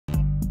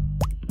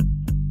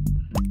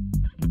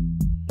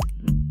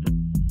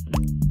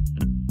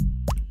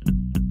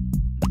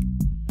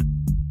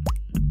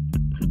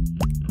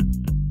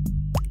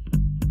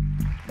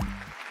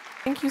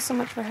Thank you so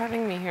much for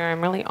having me here. I'm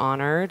really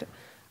honored.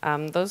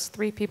 Those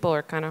three people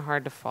are kind of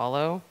hard to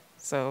follow,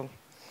 so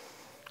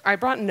I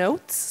brought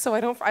notes, so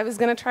I was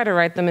gonna try to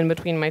write them in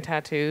between my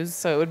tattoos,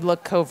 so it would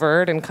look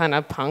covert and kind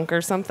of punk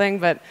or something,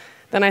 but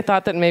then I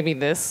thought that maybe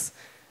this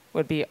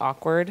would be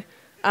awkward.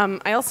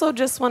 I also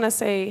just want to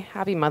say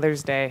Happy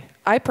Mother's Day.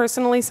 I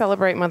personally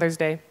celebrate Mother's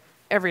Day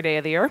every day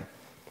of the year,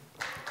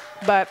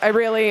 but I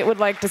really would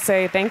like to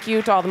say thank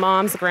you to all the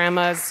moms, the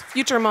grandmas,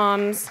 future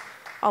moms,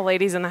 all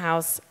ladies in the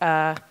house.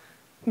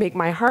 Make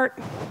my heart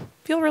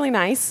feel really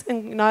nice,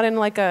 and not in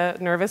like a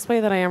nervous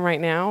way that I am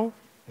right now.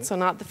 So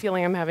not the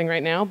feeling I'm having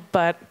right now,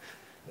 but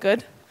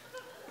good.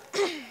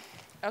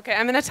 Okay,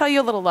 I'm gonna tell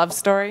you a little love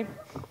story.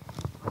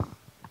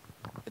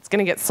 It's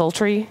gonna get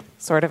sultry,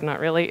 sort of, not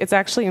really. It's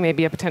actually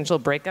maybe a potential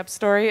breakup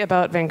story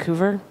about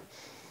Vancouver.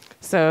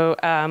 So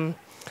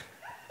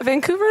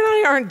Vancouver and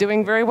I aren't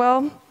doing very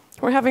well.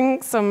 We're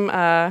having some,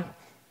 I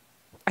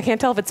can't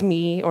tell if it's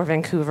me or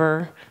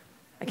Vancouver.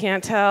 I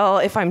can't tell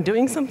if I'm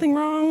doing something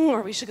wrong,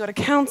 or we should go to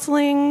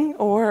counseling,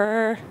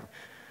 or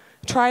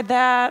tried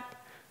that.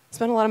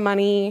 Spent a lot of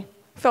money,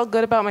 felt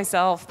good about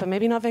myself, but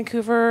maybe not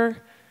Vancouver.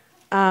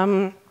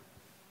 And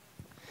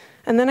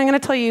then I'm gonna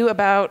tell you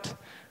about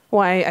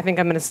why I think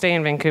I'm gonna stay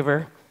in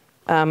Vancouver.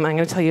 I'm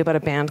gonna tell you about a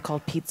band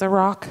called Pizza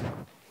Rock.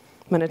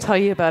 I'm gonna tell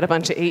you about a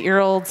bunch of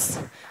 8-year-olds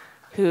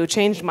who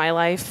changed my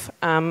life.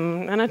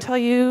 I'm gonna tell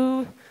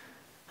you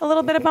a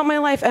little bit about my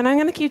life, and I'm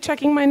gonna keep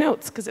checking my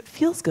notes, because it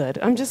feels good.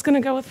 I'm just gonna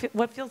go with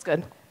what feels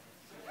good.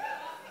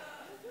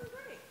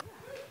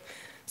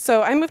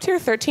 So I moved here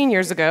 13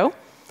 years ago.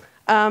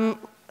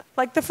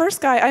 Like the first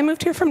guy, I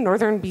moved here from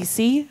northern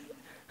BC.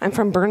 I'm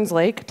from Burns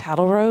Lake,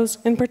 Tattle Rose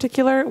in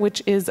particular,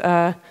 which is,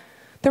 there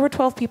were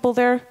 12 people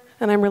there,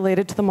 and I'm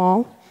related to them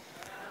all.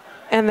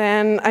 And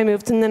then I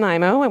moved to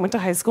Nanaimo. I went to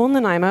high school in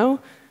Nanaimo,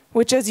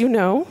 which, as you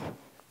know,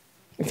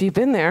 if you've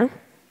been there,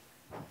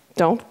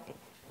 don't.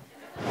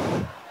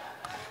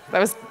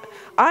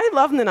 I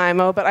love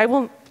Nanaimo, but I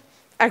will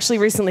actually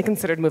recently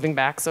considered moving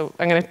back, so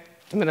I'm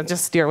gonna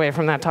just steer away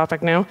from that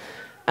topic now.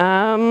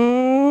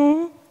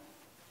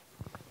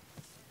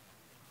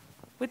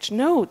 Which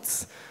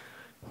notes?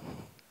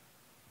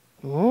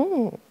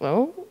 Oh,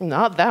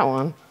 not that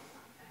one.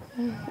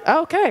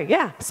 Okay,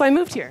 yeah, so I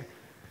moved here.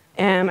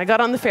 And I got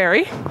on the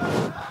ferry.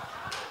 I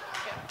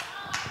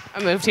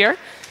moved here.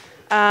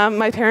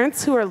 My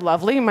parents, who are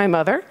lovely, my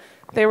mother,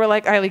 they were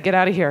like, Aili, get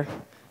out of here.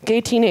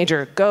 Gay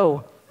teenager,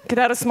 go. Get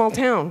out of small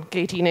town.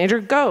 Gay teenager,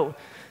 go.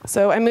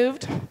 So I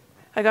moved.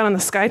 I got on the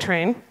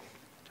SkyTrain.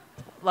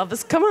 Love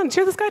this. Come on,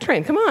 cheer the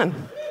SkyTrain. Come on.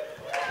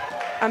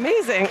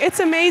 Amazing. It's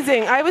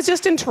amazing. I was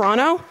just in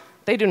Toronto.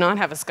 They do not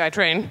have a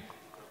SkyTrain.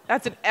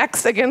 That's an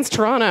X against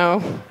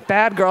Toronto.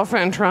 Bad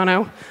girlfriend,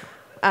 Toronto.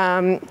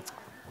 Got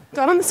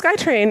on the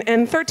SkyTrain,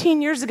 and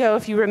 13 years ago,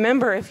 if you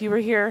remember, if you were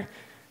here,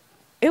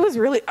 it was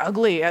really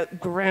ugly at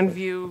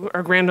Grandview,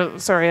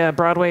 or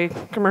Broadway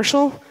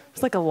commercial. It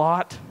was like a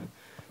lot.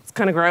 It's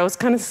kind of gross,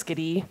 kind of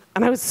skitty,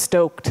 and I was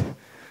stoked. I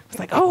was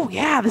like, oh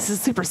yeah, this is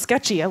super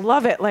sketchy. I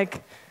love it.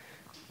 Like,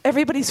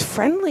 everybody's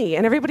friendly,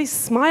 and everybody's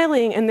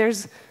smiling, and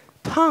there's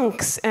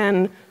punks,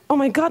 and oh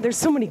my God, there's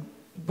so many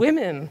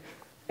women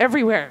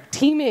everywhere,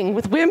 teeming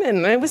with women.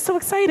 And it was so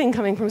exciting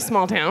coming from a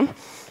small town.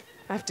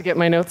 I have to get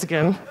my notes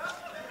again.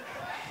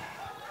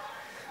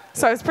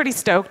 So I was pretty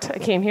stoked. I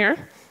came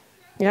here.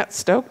 Yeah,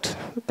 stoked.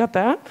 Got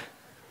that.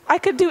 I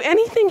could do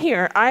anything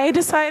here. I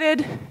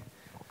decided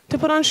to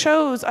put on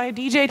shows. I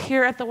DJ'd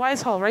here at the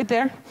Wise Hall, right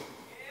there.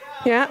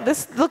 Yeah,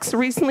 this looks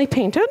recently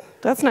painted.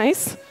 That's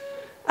nice.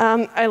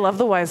 I love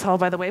the Wise Hall,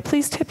 by the way.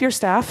 Please tip your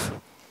staff,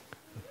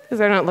 because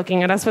they're not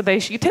looking at us,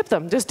 but you tip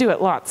them. Just do it,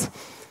 lots.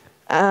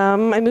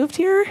 I moved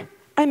here.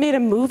 I made a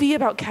movie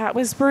about cat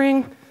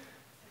whispering.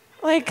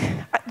 Like,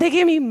 they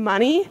gave me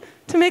money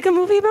to make a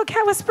movie about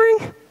cat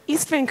whispering?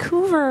 East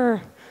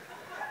Vancouver.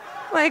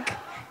 Like,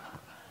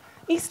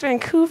 East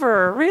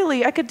Vancouver,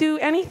 really, I could do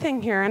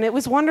anything here, and it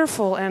was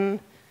wonderful and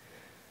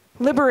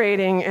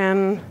liberating,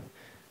 and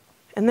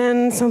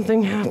then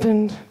something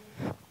happened.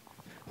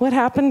 What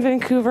happened,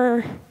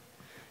 Vancouver?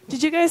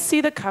 Did you guys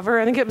see the cover?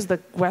 I think it was the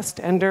West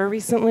Ender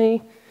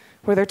recently,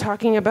 where they're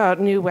talking about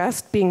New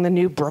West being the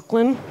new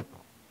Brooklyn.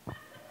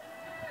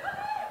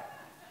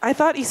 I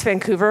thought East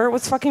Vancouver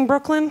was fucking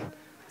Brooklyn,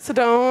 so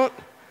don't,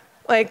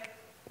 like,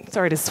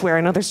 sorry to swear,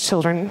 I know there's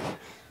children.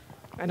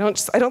 I don't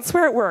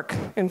swear at work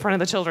in front of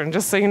the children,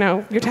 just so you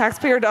know. Your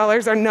taxpayer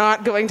dollars are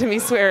not going to me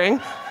swearing.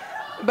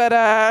 But,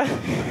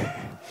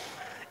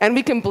 and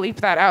we can bleep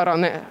that out on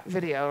the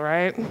video,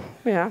 right?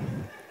 Yeah.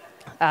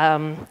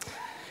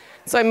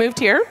 So I moved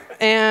here,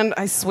 and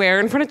I swear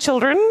in front of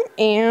children,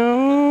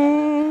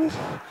 and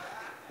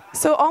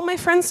so all my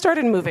friends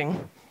started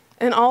moving,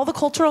 and all the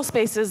cultural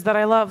spaces that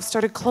I love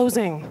started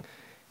closing,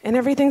 and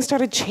everything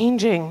started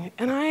changing,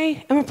 and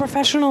I am a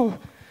professional.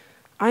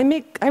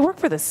 I work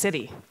for the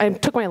city. I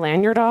took my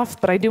lanyard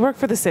off, but I do work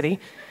for the city.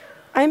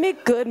 I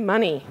make good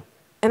money,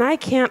 and I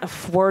can't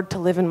afford to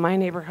live in my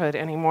neighborhood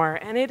anymore,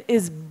 and it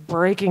is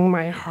breaking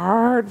my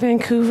heart,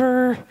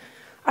 Vancouver.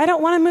 I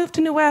don't want to move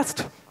to New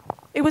West.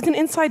 It was an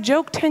inside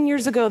joke 10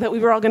 years ago that we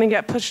were all going to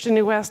get pushed to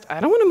New West. I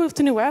don't want to move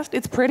to New West.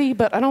 It's pretty,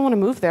 but I don't want to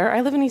move there.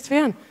 I live in East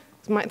Van.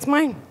 It's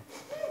mine.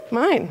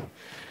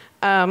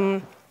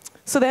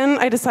 So then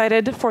I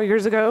decided 4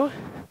 years ago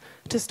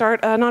to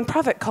start a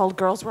nonprofit called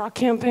Girls Rock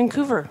Camp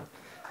Vancouver.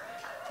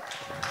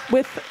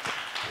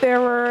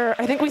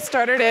 I think we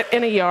started it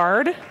in a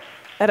yard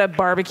at a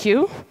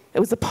barbecue. It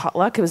was a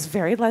potluck. It was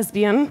very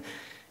lesbian.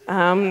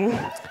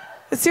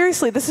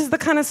 Seriously, this is the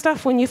kind of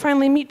stuff when you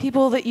finally meet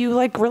people that you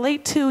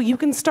relate to, you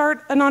can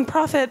start a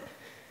nonprofit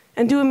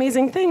and do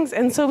amazing things.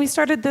 And so we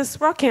started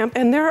this rock camp,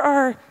 and there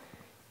are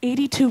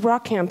 82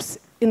 rock camps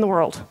in the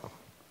world.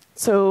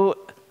 So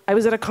I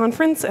was at a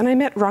conference, and I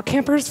met rock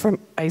campers from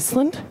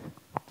Iceland,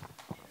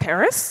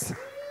 Paris,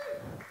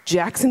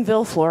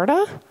 Jacksonville,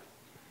 Florida.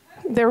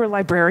 There were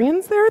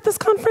librarians there at this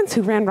conference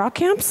who ran rock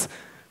camps.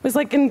 It was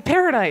like in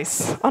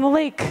paradise on a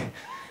lake.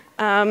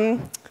 So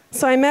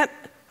I met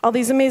all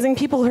these amazing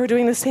people who are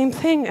doing the same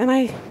thing, and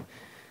I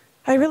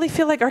really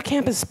feel like our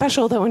camp is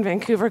special, though, in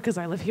Vancouver, because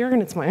I live here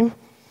and it's mine.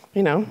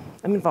 I'm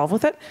involved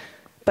with it.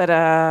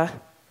 But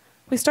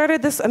we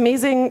started this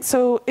amazing,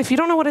 so if you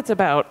don't know what it's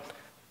about,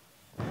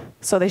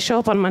 so they show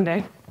up on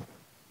Monday.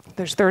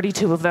 There's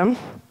 32 of them.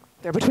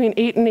 They're between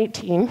 8 and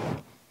 18.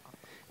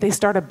 They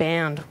start a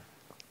band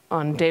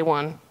on day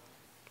 1.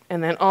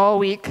 And then all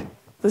week,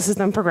 this is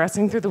them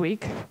progressing through the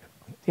week.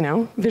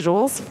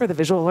 Visuals for the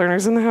visual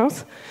learners in the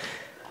house.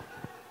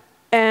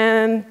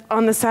 And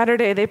on the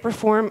Saturday, they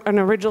perform an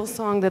original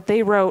song that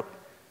they wrote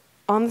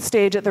on the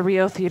stage at the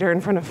Rio Theater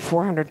in front of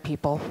 400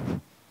 people.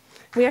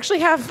 We actually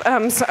have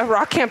a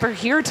rock camper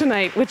here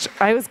tonight, which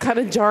I was kind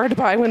of jarred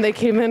by when they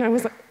came in. I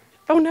was like,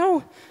 oh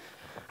no,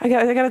 I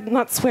gotta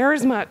not swear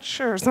as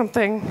much or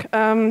something.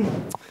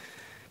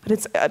 But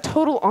it's a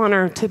total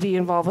honor to be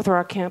involved with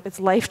rock camp. It's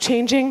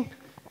life-changing.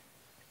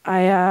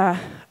 I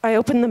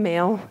open the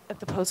mail at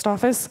the post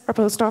office, our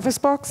post office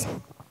box,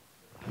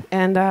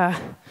 and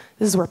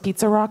this is where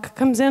Pizza Rock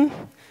comes in.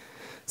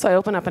 So I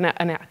open up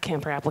a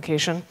camper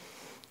application,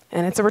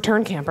 and it's a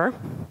return camper.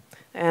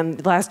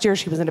 And last year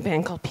she was in a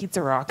band called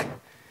Pizza Rock,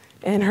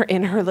 and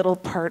in her little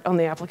part on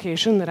the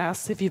application that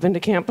asks if you've been to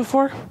camp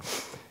before,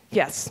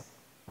 yes,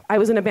 I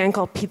was in a band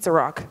called Pizza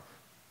Rock.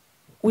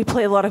 We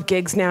play a lot of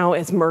gigs now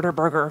as Murder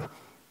Burger.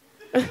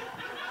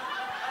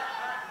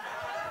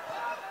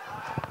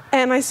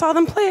 And I saw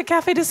them play at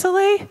Café du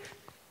Soleil,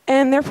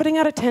 and they're putting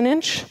out a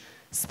 10-inch,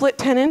 split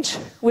 10-inch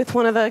with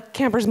one of the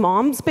campers'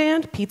 mom's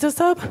band, Pizza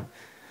Sub.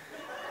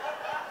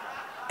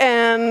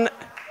 And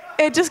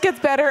it just gets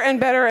better and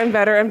better and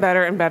better and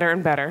better and better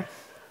and better.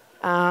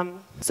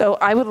 So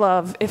I would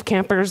love if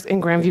campers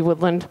in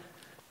Grandview-Woodland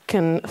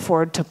can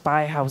afford to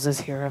buy houses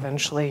here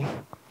eventually.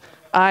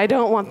 I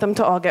don't want them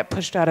to all get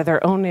pushed out of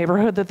their own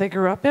neighborhood that they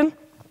grew up in.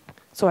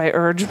 So I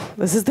urge,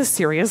 this is the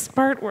serious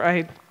part where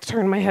I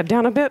turn my head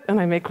down a bit and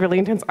I make really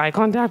intense eye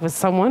contact with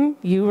someone,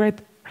 you right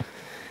there.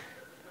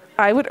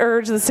 I would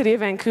urge the City of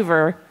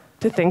Vancouver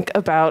to think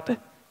about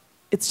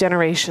its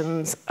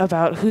generations,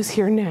 about who's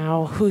here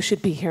now, who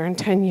should be here in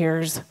 10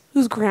 years,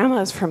 whose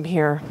grandma's from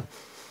here.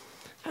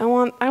 I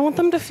want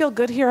them to feel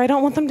good here. I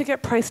don't want them to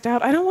get priced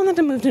out. I don't want them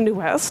to move to New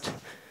West.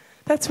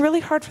 That's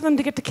really hard for them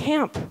to get to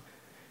camp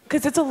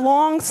because it's a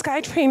long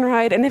SkyTrain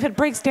ride, and if it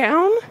breaks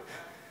down,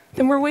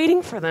 then we're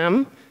waiting for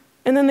them,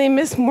 and then they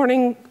miss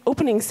morning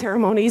opening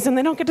ceremonies, and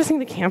they don't get to sing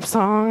the camp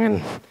song,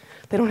 and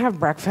they don't have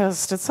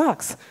breakfast. It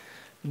sucks.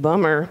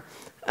 Bummer.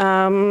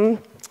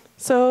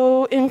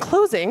 So in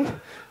closing,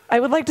 I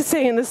would like to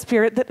say in the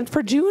spirit that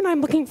for June, I'm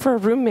looking for a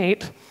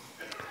roommate.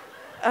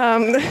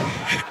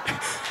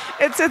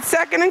 It's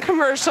second and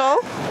commercial.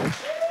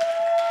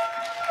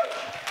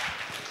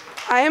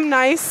 I am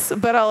nice,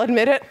 but I'll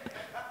admit it.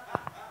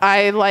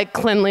 I like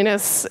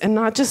cleanliness, and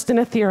not just in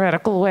a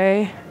theoretical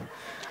way.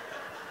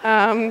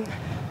 I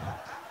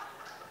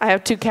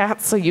have 2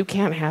 cats, so you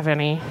can't have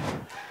any.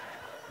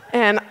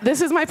 And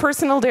this is my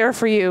personal dare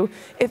for you.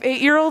 If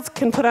 8-year-olds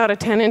can put out a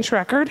 10-inch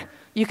record,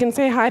 you can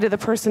say hi to the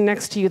person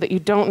next to you that you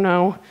don't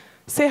know.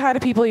 Say hi to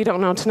people you don't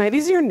know tonight.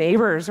 These are your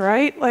neighbors,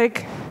 right?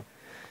 Like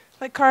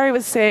Kari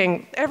was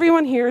saying,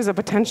 everyone here is a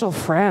potential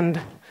friend.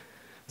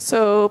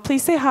 So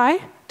please say hi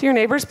to your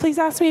neighbors. Please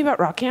ask me about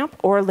Rock Camp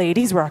or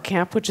Ladies Rock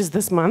Camp, which is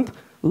this month.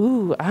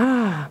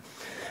 I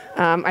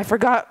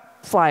forgot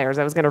flyers.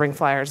 I was going to bring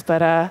flyers,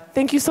 but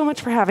thank you so much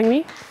for having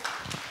me,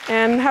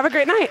 and have a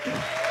great night.